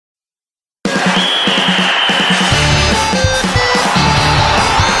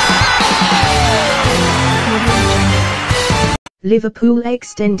Liverpool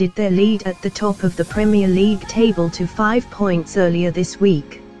extended their lead at the top of the Premier League table to 5 points earlier this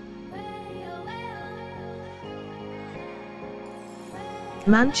week.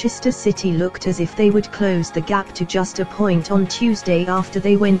 Manchester City looked as if they would close the gap to just a point on Tuesday after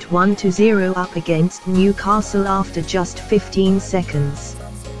they went 1-0 up against Newcastle after just 15 seconds.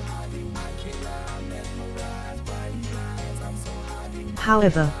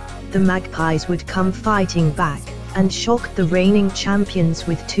 However, the Magpies would come fighting back, and shocked the reigning champions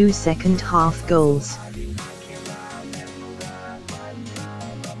with 2 second-half goals.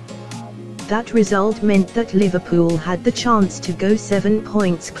 That result meant that Liverpool had the chance to go 7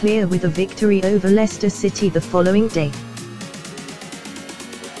 points clear with a victory over Leicester City the following day.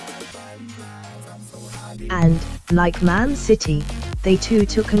 And, like Man City, they too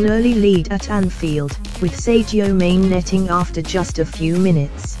took an early lead at Anfield, with Sadio Mane netting after just a few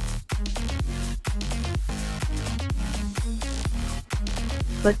minutes.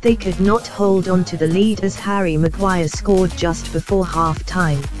 But they could not hold on to the lead as Harry Maguire scored just before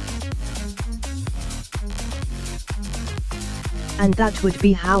half-time. And that would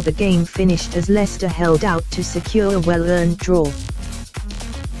be how the game finished as Leicester held out to secure a well-earned draw.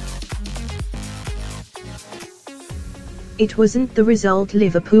 It wasn't the result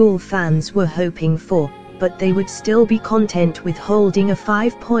Liverpool fans were hoping for, but they would still be content with holding a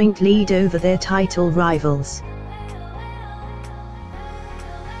 5-point lead over their title rivals.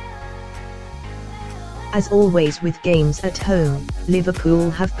 As always with games at home,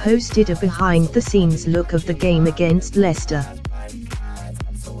 Liverpool have posted a behind-the-scenes look of the game against Leicester.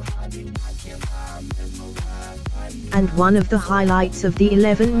 And one of the highlights of the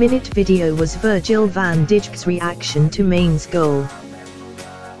 11-minute video was Virgil van Dijk's reaction to Mane's goal.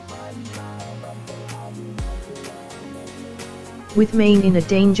 With Mane in a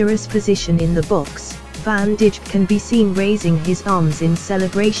dangerous position in the box, Van Dijk can be seen raising his arms in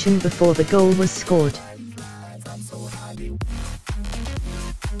celebration before the goal was scored.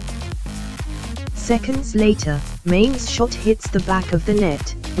 Seconds later, Mane's shot hits the back of the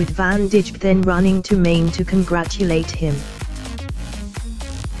net, with Van Dijk then running to Mane to congratulate him.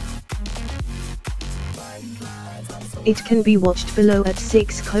 It can be watched below at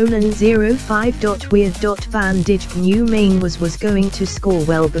 6:05. Van Dijk knew Mane was going to score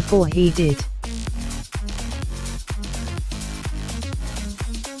well before he did.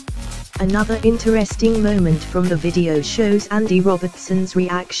 Another interesting moment from the video shows Andy Robertson's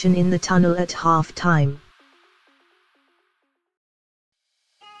reaction in the tunnel at half-time.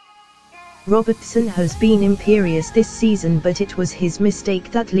 Robertson has been imperious this season, but it was his mistake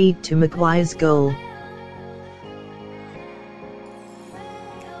that led to Maguire's goal.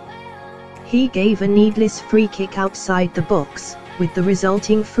 He gave a needless free kick outside the box, with the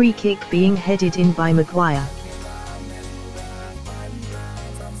resulting free kick being headed in by Maguire.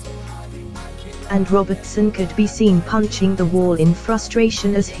 And Robertson could be seen punching the wall in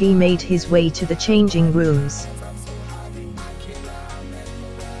frustration as he made his way to the changing rooms.